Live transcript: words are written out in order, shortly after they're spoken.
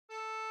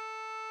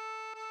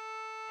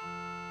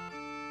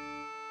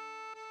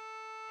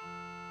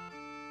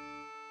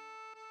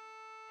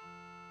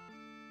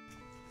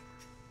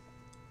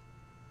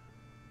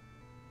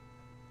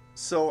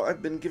So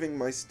I've been giving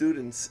my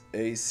students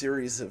a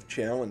series of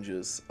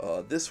challenges.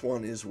 This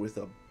one is with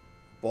a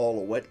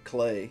ball of wet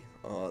clay.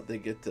 They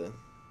get to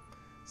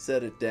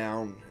set it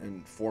down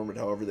and form it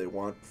however they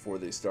want before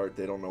they start.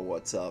 They don't know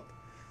what's up.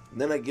 And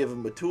then I give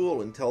them a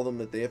tool and tell them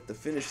that they have to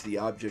finish the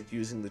object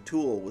using the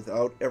tool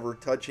without ever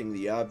touching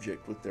the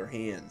object with their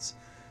hands.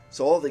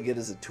 So all they get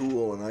is a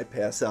tool, and I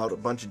pass out a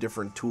bunch of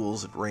different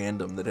tools at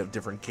random that have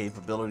different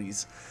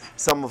capabilities.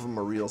 Some of them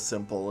are real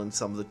simple, and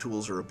some of the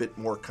tools are a bit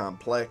more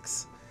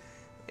complex,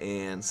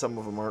 and some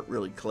of them aren't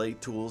really clay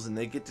tools, and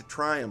they get to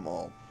try them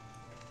all.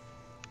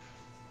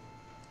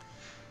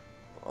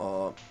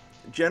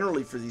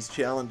 Generally for these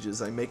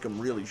challenges, I make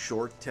them really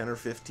short, 10 or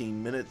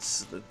 15 minutes,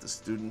 so that the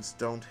students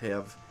don't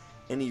have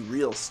any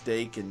real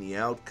stake in the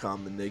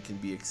outcome and they can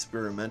be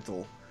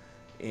experimental.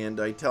 And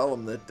I tell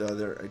them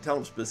that I tell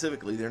them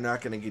specifically they're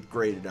not going to get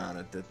graded on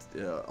it.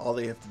 That all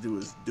they have to do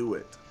is do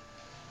it.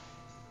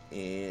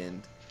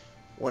 And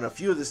when a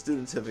few of the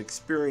students have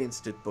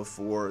experienced it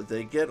before,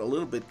 they get a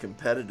little bit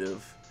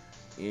competitive,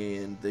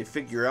 and they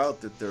figure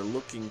out that they're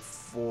looking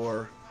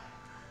for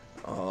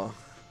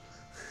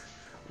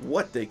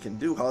what they can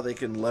do, how they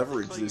can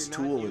leverage this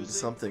tool into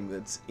something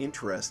that's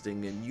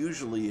interesting, and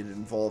usually it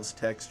involves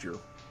texture.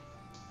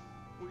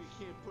 Well, you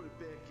can't put it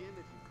back in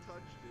if you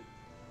touched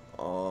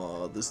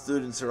it. The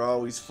students are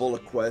always full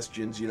of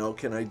questions, you know,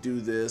 can I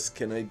do this,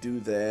 can I do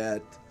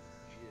that,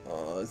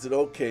 is it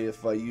okay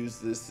if I use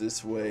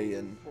this way,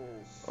 and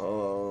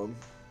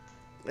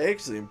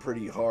actually I'm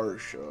pretty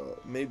harsh.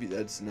 Maybe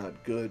that's not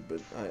good, but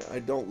I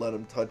don't let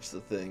them touch the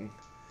thing.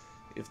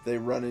 If they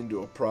run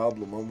into a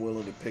problem, I'm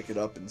willing to pick it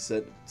up and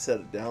set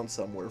it down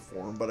somewhere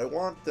for them, but I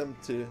want them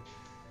to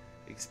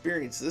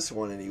experience this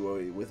one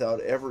anyway without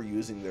ever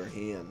using their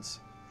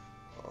hands.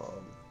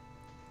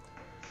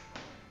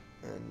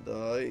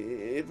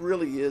 It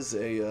really is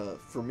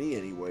for me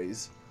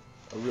anyways,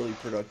 a really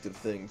productive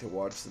thing to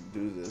watch them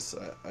do this.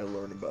 I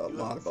learn a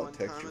lot about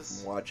texture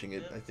from watching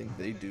it. I think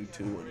they do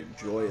too and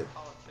enjoy it.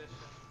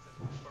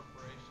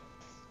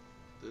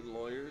 The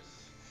lawyers?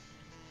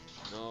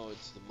 No,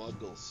 it's the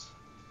muggles.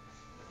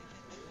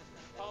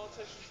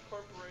 Politicians,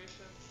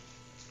 corporations,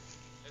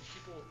 and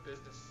people with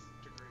business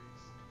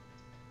degrees.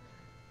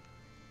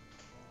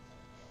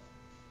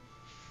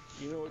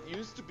 You know, it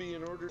used to be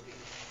in order... He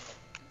said,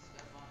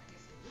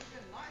 it would have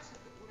been nice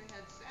if it would have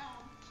had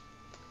sound.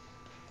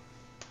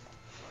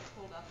 So I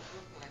pulled out the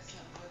book that I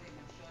sent with him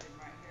and showed him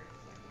right here.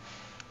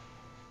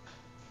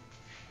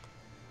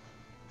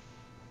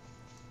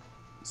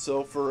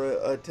 So for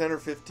a 10 or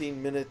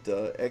 15 minute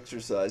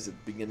exercise at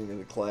the beginning of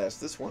the class,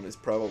 this one is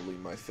probably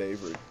my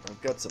favorite. I've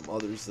got some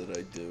others that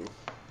I do.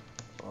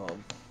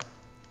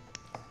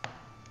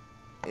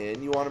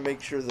 And you want to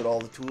make sure that all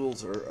the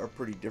tools are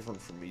pretty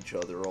different from each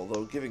other,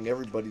 although giving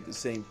everybody the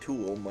same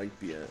tool might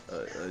be a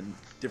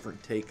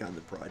different take on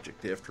the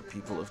project after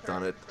people have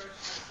done it.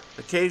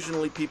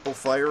 Occasionally people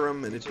fire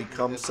them and it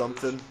becomes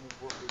something,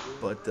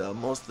 but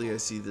mostly I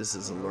see this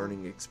as a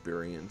learning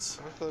experience.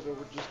 I thought I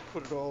would just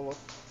put it all up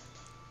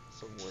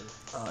somewhere.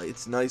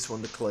 It's nice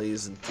when the clay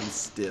isn't too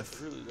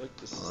stiff. I really like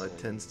this. It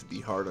tends to be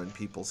hard on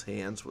people's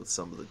hands with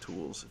some of the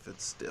tools if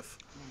it's stiff.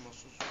 My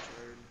muscles are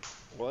tired.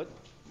 What?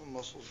 My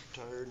muscles are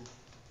tired.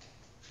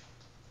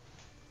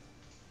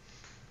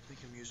 I think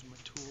I'm using my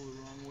tool the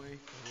wrong way.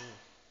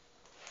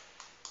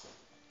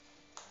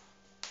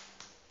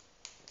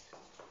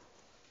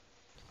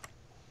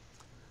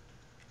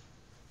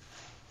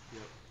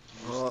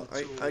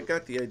 I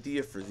got the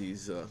idea for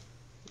these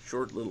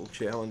short little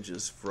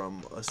challenges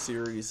from a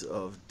series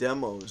of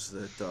demos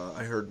that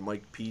I heard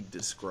Mike Peed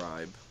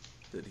describe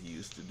that he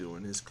used to do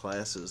in his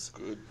classes.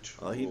 Good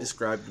He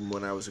described them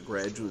when I was a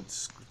graduate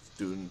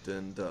student,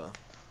 and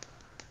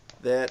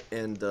that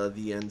and the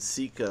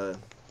NCECA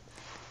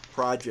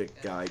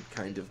Project Guide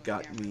kind of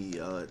got me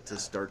to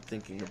start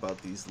thinking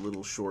about these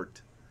little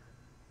short